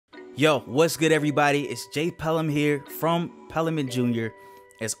Yo, what's good everybody? It's Jay Pelham here from Pelham and Jr.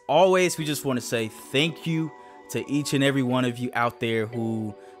 As always, we just want to say thank you to each and every one of you out there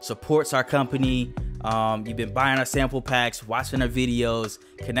who supports our company. You've been buying our sample packs, watching our videos,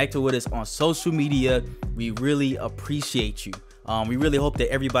 connecting with us on social media. We really appreciate you. We really hope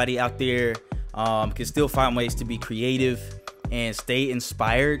that everybody out there can still find ways to be creative and stay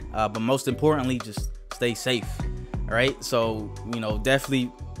inspired, but most importantly, just stay safe. All right, so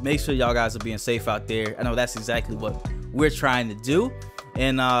definitely make sure y'all guys are being safe out there. I know that's exactly what we're trying to do.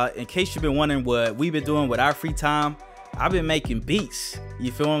 And in case you've been wondering what we've been doing with our free time, I've been making beats.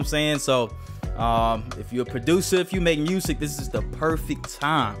 You feel what I'm saying? So if you're a producer, if you make music, this is the perfect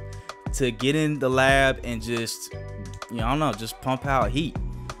time to get in the lab and just, I don't know, just pump out heat.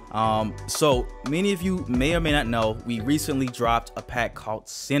 So many of you may or may not know, we recently dropped a pack called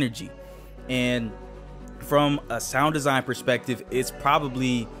Synergy. And from a sound design perspective, it's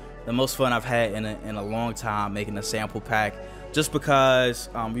probably the most fun I've had in a long time making a sample pack, just because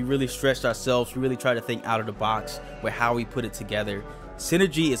we really stretched ourselves. We really tried to think out of the box with how we put it together.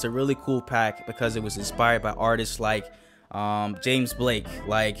 Synergy is a really cool pack because it was inspired by artists like James Blake,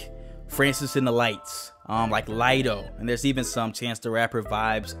 like Francis and the Lights, like Lido, and there's even some Chance the Rapper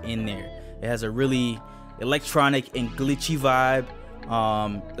vibes in there. It has a really electronic and glitchy vibe.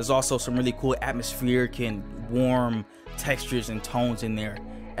 There's also some really cool atmospheric and warm textures and tones in there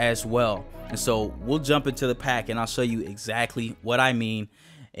as well. And so we'll jump into the pack and I'll show you exactly what I mean.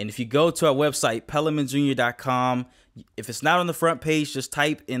 And if you go to our website, pelhamandjr.com, if it's not on the front page, just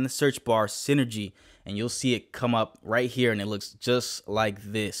type in the search bar Synergy and you'll see it come up right here, and it looks just like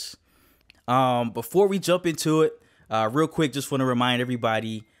this. Before we jump into it, real quick, just want to remind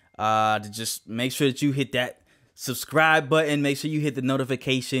everybody to just make sure that you hit that subscribe button. Make sure you hit the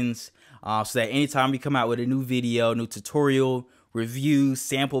notifications so that anytime we come out with a new video, new tutorial, review,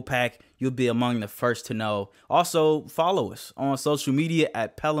 sample pack, you'll be among the first to know. Also, follow us on social media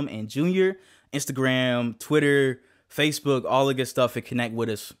at Pelham and Jr. Instagram, Twitter, Facebook, all the good stuff, and connect with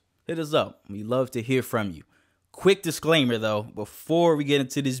us. Hit us up. We love to hear from you. Quick disclaimer though, before we get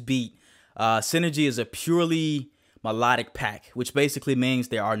into this beat, Synergy is a purely melodic pack, which basically means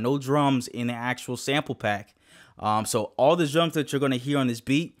there are no drums in the actual sample pack. So all the drums that you're going to hear on this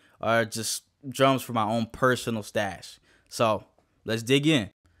beat are just drums from my own personal stash. So let's dig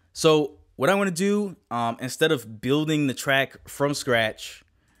in. So what I want to do, instead of building the track from scratch,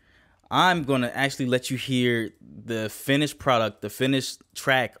 I'm going to actually let you hear the finished product, the finished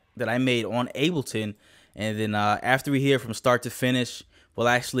track that I made on Ableton. And then after we hear from start to finish, we'll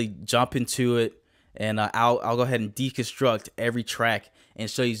actually jump into it, and I'll go ahead and deconstruct every track and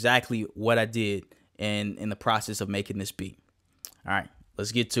show you exactly what I did in the process of making this beat. All right,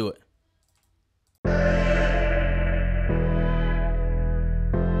 let's get to it.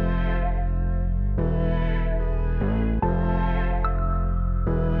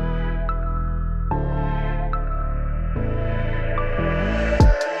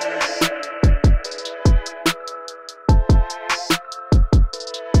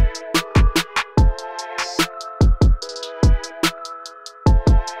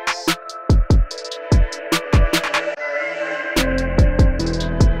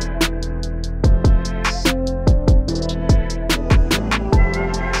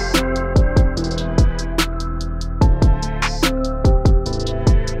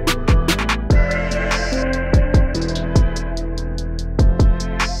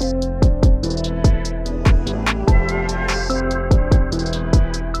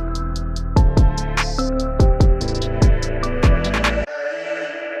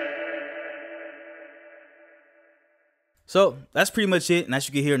 So that's pretty much it. And as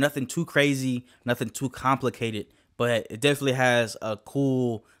you can hear, nothing too crazy, nothing too complicated, but it definitely has a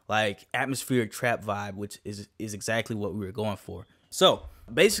cool, like, atmospheric trap vibe, which is exactly what we were going for. So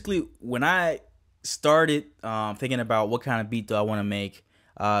basically, when I started thinking about what kind of beat do I want to make,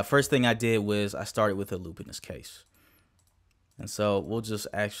 first thing I did was I started with a loop in this case. And so we'll just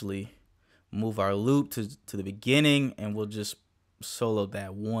actually move our loop to the beginning, and we'll just solo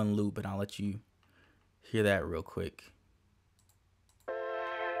that one loop, and I'll let you hear that real quick.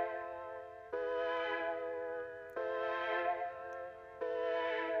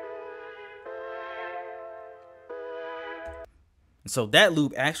 So that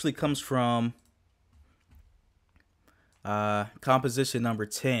loop actually comes from composition number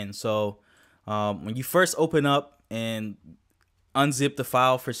 10. So when you first open up and unzip the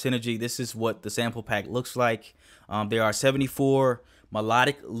file for Synergy, this is what the sample pack looks like. There are 74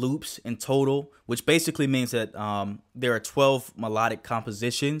 melodic loops in total, which basically means that there are 12 melodic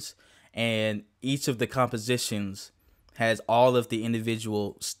compositions, and each of the compositions has all of the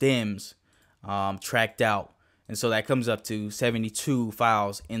individual stems tracked out. And so that comes up to 72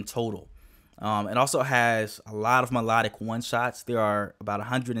 files in total. It also has a lot of melodic one-shots. There are about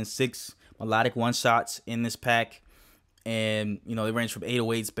 106 melodic one-shots in this pack. And, you know, they range from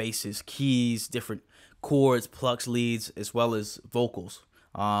 808s, basses, keys, different chords, plucks, leads, as well as vocals,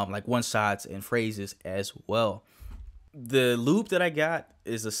 like one-shots and phrases as well. The loop that I got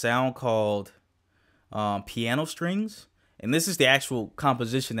is a sound called piano strings. And this is the actual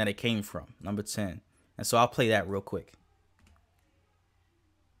composition that it came from, number 10. And so I'll play that real quick.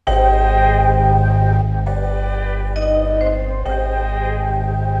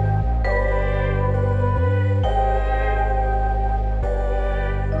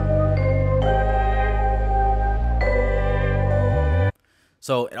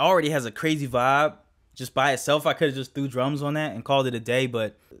 So it already has a crazy vibe. Just by itself, I could have just threw drums on that and called it a day,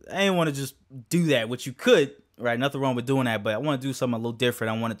 but I didn't want to just do that, which you could, right? Nothing wrong with doing that, but I want to do something a little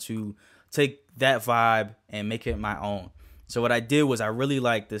different. I wanted to take that vibe and make it my own. So what I did was I really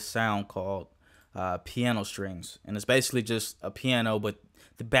like this sound called piano strings. And it's basically just a piano, but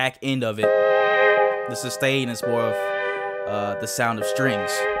the back end of it, the sustain, is more of the sound of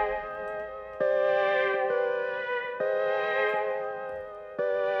strings.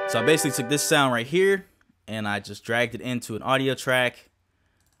 So I basically took this sound right here and I just dragged it into an audio track.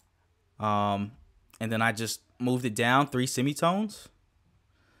 And then I just moved it down 3 semitones.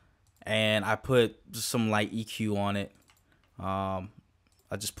 And I put just some light EQ on it. I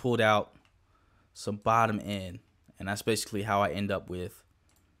just pulled out some bottom end. And that's basically how I end up with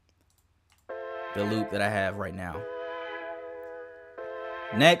the loop that I have right now.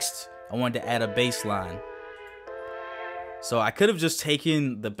 Next, I wanted to add a bass line. So I could have just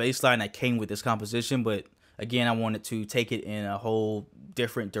taken the bass line that came with this composition, but again, I wanted to take it in a whole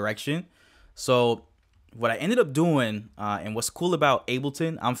different direction. So what I ended up doing, and what's cool about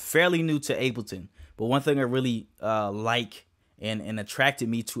Ableton, I'm fairly new to Ableton, but one thing I really like and attracted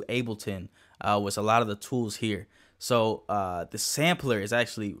me to Ableton was a lot of the tools here. So the sampler is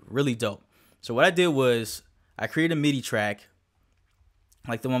actually really dope. So what I did was I created a MIDI track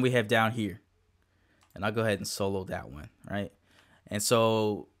like the one we have down here. And I'll go ahead and solo that one, right? And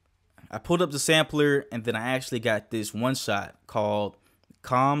so I pulled up the sampler, and then I actually got this one shot called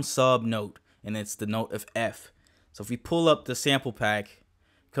Calm Sub Note, and it's the note of F. So if we pull up the sample pack,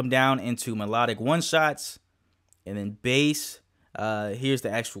 come down into melodic one shots, and then bass, here's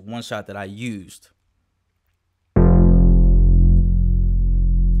the actual one shot that I used.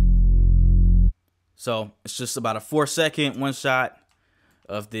 So it's just about a 4-second one shot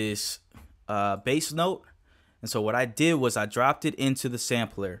of this bass note. And so what I did was I dropped it into the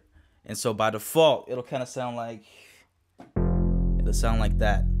sampler, and so by default it'll kind of sound like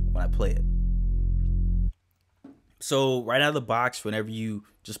that when I play it. So right out of the box, whenever you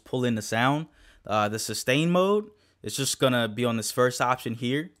just pull in the sound, the sustain mode is just gonna be on this first option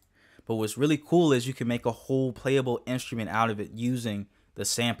here. But what's really cool is you can make a whole playable instrument out of it using the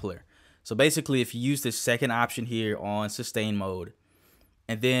sampler. So basically, if you use this second option here on sustain mode,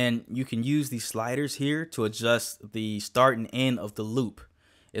 and then you can use these sliders here to adjust the start and end of the loop,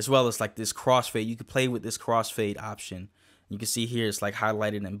 as well as like this crossfade. You can play with this crossfade option. You can see here it's like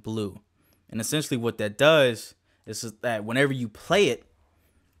highlighted in blue. And essentially what that does is that whenever you play it,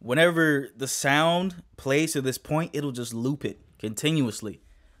 whenever the sound plays to this point, it'll just loop it continuously.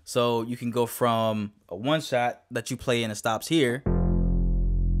 So you can go from a one shot that you play and it stops here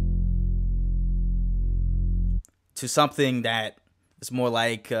to something that is more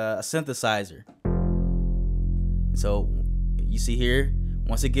like a synthesizer. So you see here,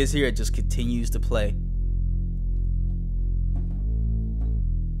 once it gets here, it just continues to play.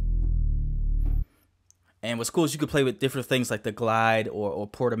 And what's cool is you can play with different things like the glide or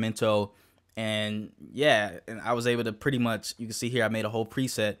portamento. And yeah, and I was able to pretty much, you can see here, I made a whole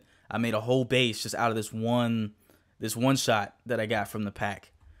preset. I made a whole bass just out of this one shot that I got from the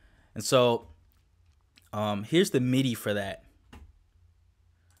pack. And so here's the MIDI for that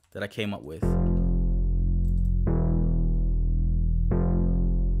I came up with.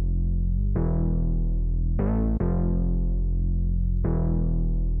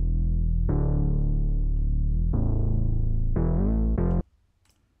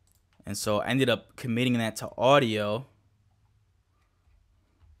 And so I ended up committing that to audio.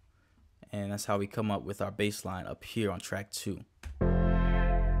 And that's how we come up with our bass line up here on track 2.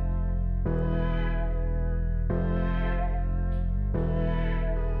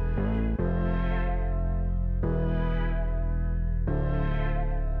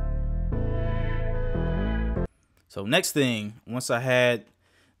 So next thing, once I had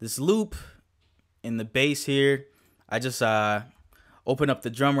this loop in the bass here, I just opened up the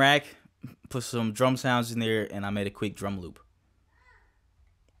drum rack, put some drum sounds in there, and I made a quick drum loop.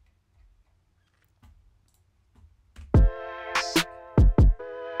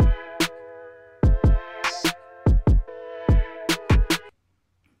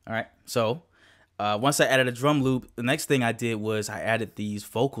 All right, so once I added a drum loop, the next thing I did was I added these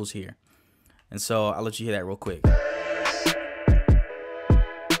vocals here. And so I'll let you hear that real quick.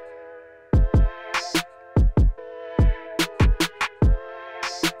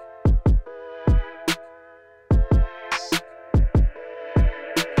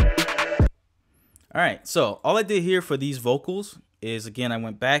 All right, so all I did here for these vocals is, again, I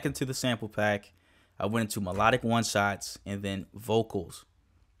went back into the sample pack. I went into melodic one-shots and then vocals.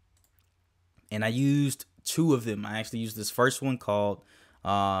 And I used two of them. I actually used this first one called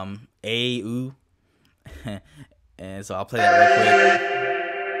A-oo. And so I'll play that real quick.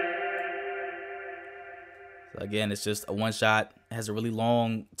 So again, it's just a one-shot. It has a really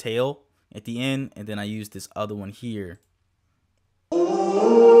long tail at the end. And then I used this other one here.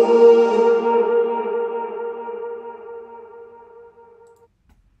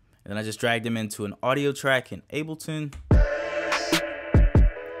 And then I just dragged them into an audio track in Ableton.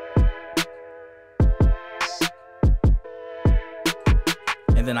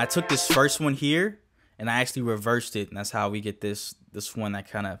 And then I took this first one here and I actually reversed it, and that's how we get this one that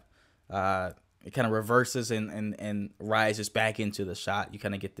kind of it kind of reverses and rises back into the shot. You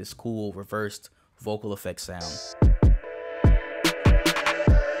kind of get this cool reversed vocal effect sound.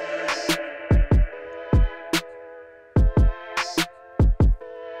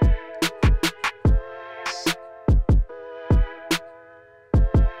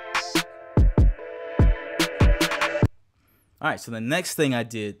 All right, so the next thing I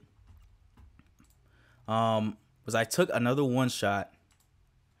did was I took another one shot.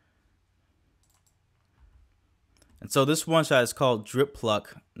 And so this one shot is called Drip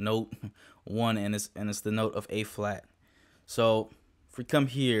Pluck Note 1, and it's the note of A flat. So if we come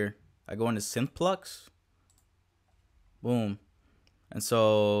here, I go into Synth Plucks. Boom. And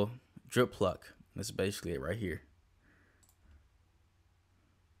so Drip Pluck. That's basically it right here.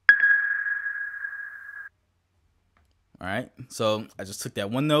 All right, so I just took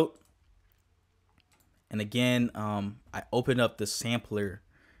that one note, and again, I opened up the sampler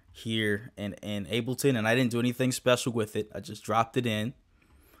here in Ableton, and I didn't do anything special with it. I just dropped it in,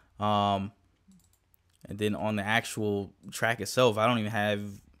 and then on the actual track itself, I don't even have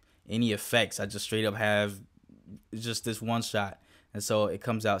any effects. I just straight up have just this one shot, and so it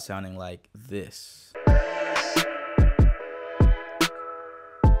comes out sounding like this.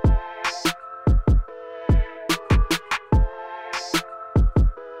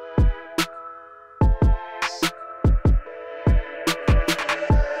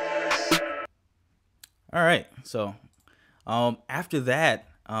 All right, so after that,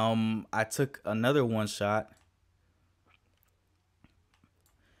 I took another one shot,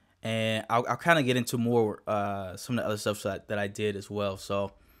 and I'll kind of get into more some of the other stuff that I did as well.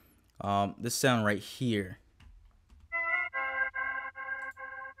 So this sound right here.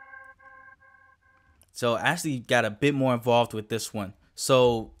 So I actually got a bit more involved with this one.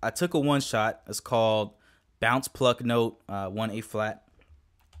 So I took a one shot. It's called Bounce Pluck Note 1 A flat.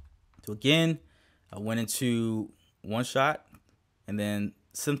 So again, I went into one shot and then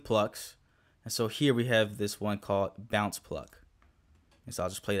Synth Plucks. And so here we have this one called Bounce Pluck. And so I'll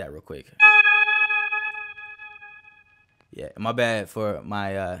just play that real quick. Yeah, my bad for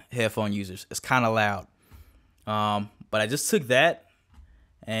my headphone users. It's kind of loud. But I just took that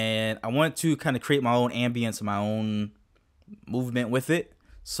and I wanted to kind of create my own ambience and my own movement with it.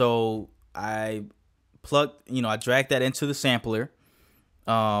 So I plugged, I dragged that into the sampler.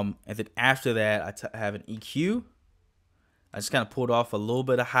 And then after that, I have an EQ. I just kind of pulled off a little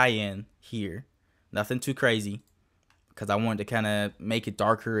bit of high end here. Nothing too crazy, because I wanted to kind of make it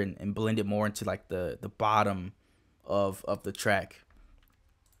darker and blend it more into like the bottom of the track.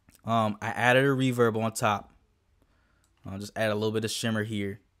 I added a reverb on top. I'll just add a little bit of shimmer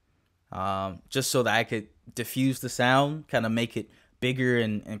here, just so that I could diffuse the sound, kind of make it bigger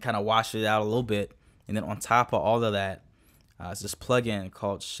and kind of wash it out a little bit. And then on top of all of that, it's this plugin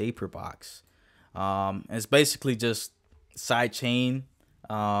called Shaper Box. And it's basically just side chain.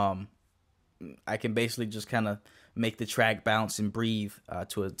 I can basically just kind of make the track bounce and breathe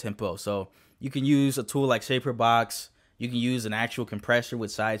to a tempo. So you can use a tool like Shaper Box. You can use an actual compressor with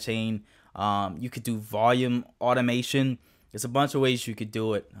sidechain. You could do volume automation. There's a bunch of ways you could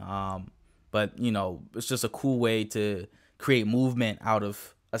do it. But, it's just a cool way to create movement out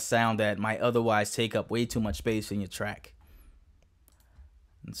of a sound that might otherwise take up way too much space in your track.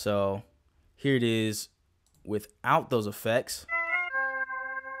 And so here it is without those effects.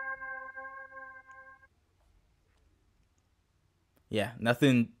 Yeah,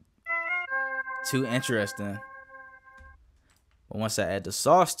 nothing too interesting. But once I add the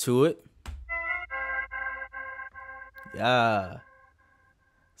sauce to it, yeah,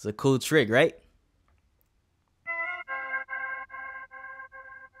 it's a cool trick, right?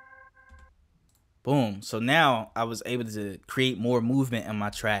 Boom. So now I was able to create more movement in my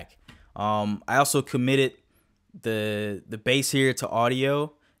track. I also committed the bass here to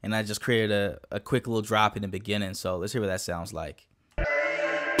audio, and I just created a quick little drop in the beginning. So let's hear what that sounds like.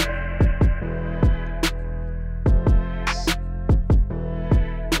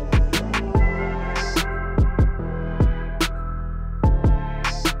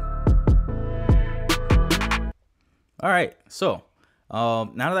 All right, so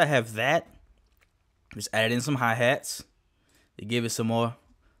now that I have that, just added in some hi-hats to give it some more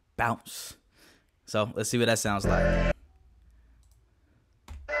bounce. So let's see what that sounds like.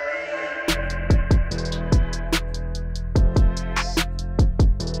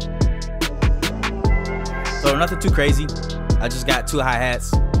 So nothing too crazy. I just got two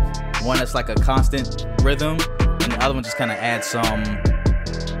hi-hats. One that's like a constant rhythm, and the other one just kind of adds some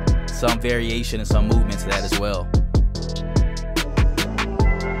variation and some movement to that as well.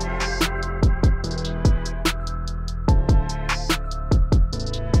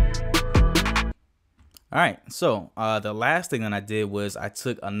 All right, so the last thing that I did was I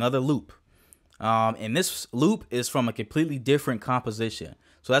took another loop. And this loop is from a completely different composition.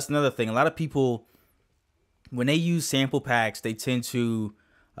 So that's another thing. A lot of people, when they use sample packs, they tend to,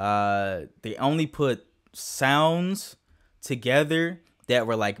 they only put sounds together that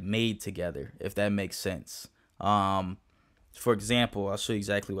were like made together, if that makes sense. For example, I'll show you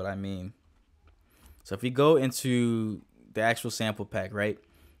exactly what I mean. So if you go into the actual sample pack, right?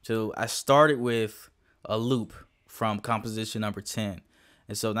 So I started with a loop from composition number 10.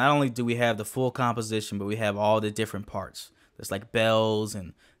 And so not only do we have the full composition, but we have all the different parts. There's like bells,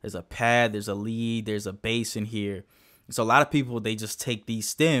 and there's a pad, there's a lead, there's a bass in here. And so a lot of people, they just take these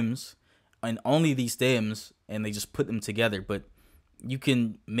stems, and only these stems, and they just put them together. But you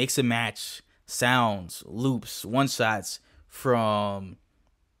can mix and match sounds, loops, one shots from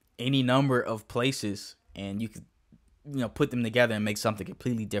any number of places, and you could, put them together and make something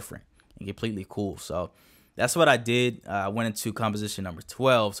completely different and completely cool. So that's what I did. I went into composition number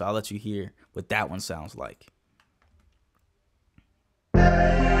 12, so I'll let you hear what that one sounds like.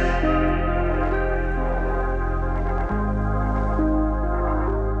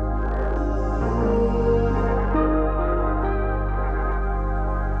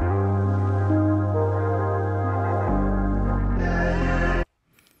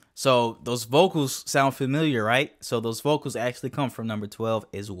 So those vocals sound familiar, right? So those vocals actually come from number 12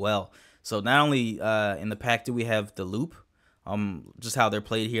 as well. So not only in the pack do we have the loop, just how they're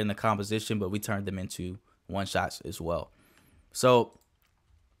played here in the composition, but we turned them into one shots as well. So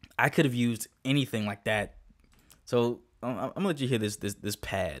I could have used anything like that. So I'm gonna let you hear this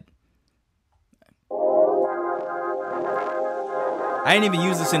pad. I ain't even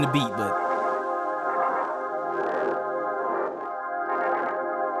use this in the beat, but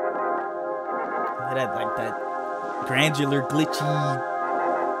that like that granular, glitchy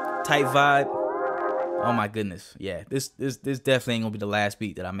type vibe. Oh my goodness, yeah. This definitely ain't gonna be the last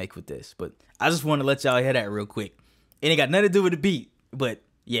beat that I make with this, but I just want to let y'all hear that real quick. It ain't got nothing to do with the beat, but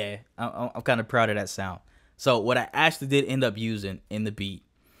yeah, I'm kind of proud of that sound. So what I actually did end up using in the beat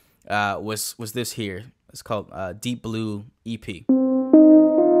was this here. It's called Deep Blue EP.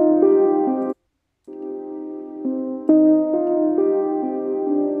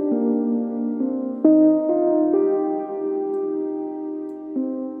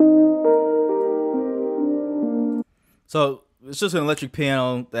 So it's just an electric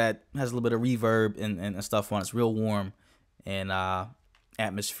piano that has a little bit of reverb and stuff on it. It's real warm and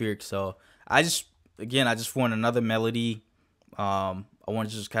atmospheric. So I just want another melody. I want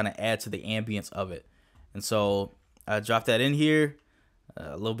to just kind of add to the ambience of it. And so I dropped that in here,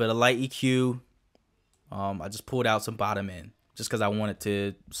 a little bit of light EQ. I just pulled out some bottom end just because I want it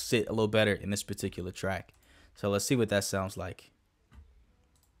to sit a little better in this particular track. So let's see what that sounds like.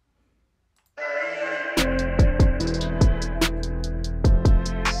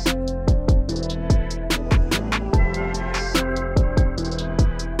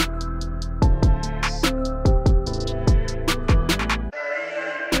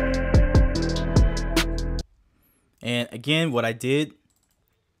 And again, what I did,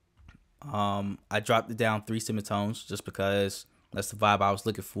 I dropped it down 3 semitones just because that's the vibe I was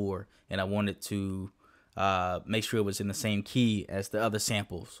looking for, and I wanted to make sure it was in the same key as the other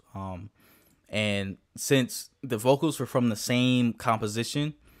samples. And since the vocals were from the same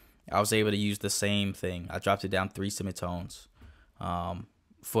composition, I was able to use the same thing. I dropped it down 3 semitones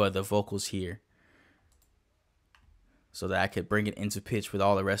for the vocals here, so that I could bring it into pitch with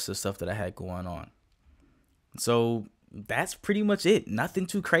all the rest of the stuff that I had going on. So that's pretty much it. Nothing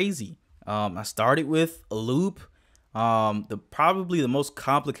too crazy. I started with a loop. Probably the most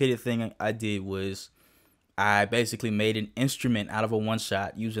complicated thing I did was I basically made an instrument out of a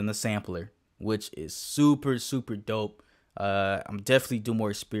one-shot using the sampler, which is super, super dope. I'm definitely doing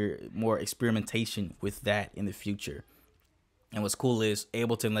more experimentation with that in the future. And what's cool is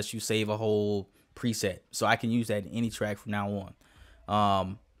Ableton lets you save a whole preset, so I can use that in any track from now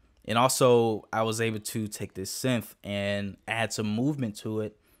on. And also I was able to take this synth and add some movement to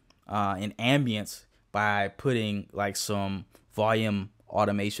it in Ambient by putting like some volume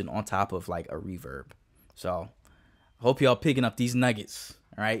automation on top of like a reverb. So I hope y'all picking up these nuggets.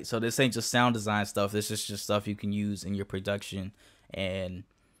 All right, so this ain't just sound design stuff. This is just stuff you can use in your production and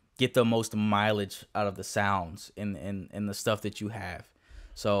get the most mileage out of the sounds and the stuff that you have.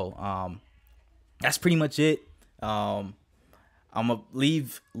 So that's pretty much it. I'm gonna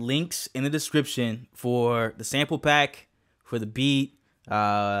leave links in the description for the sample pack, for the beat.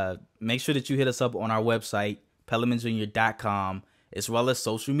 Make sure that you hit us up on our website, pelhamandjunior.com, as well as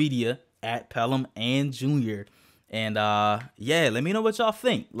social media at Pelham and Junior. And yeah, let me know what y'all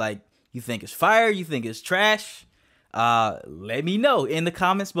think. Like, you think it's fire? You think it's trash? Let me know in the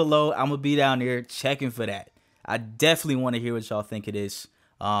comments below. I'm gonna be down there checking for that. I definitely want to hear what y'all think it is.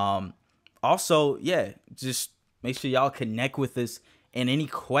 Also, yeah, just make sure y'all connect with us and any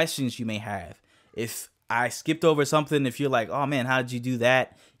questions you may have. If I skipped over something, if you're like, oh man, how did you do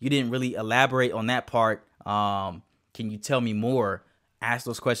that? You didn't really elaborate on that part. Can you tell me more? Ask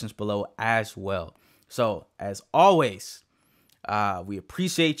those questions below as well. So, as always, we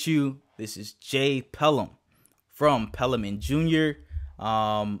appreciate you. This is Jay Pelham from Pelham and Junior.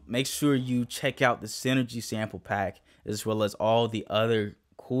 Make sure you check out the Synergy sample pack, as well as all the other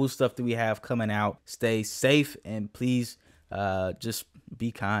cool stuff that we have coming out. Stay safe, and please just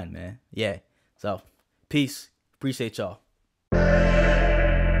be kind, man. Yeah. So, peace. Appreciate y'all.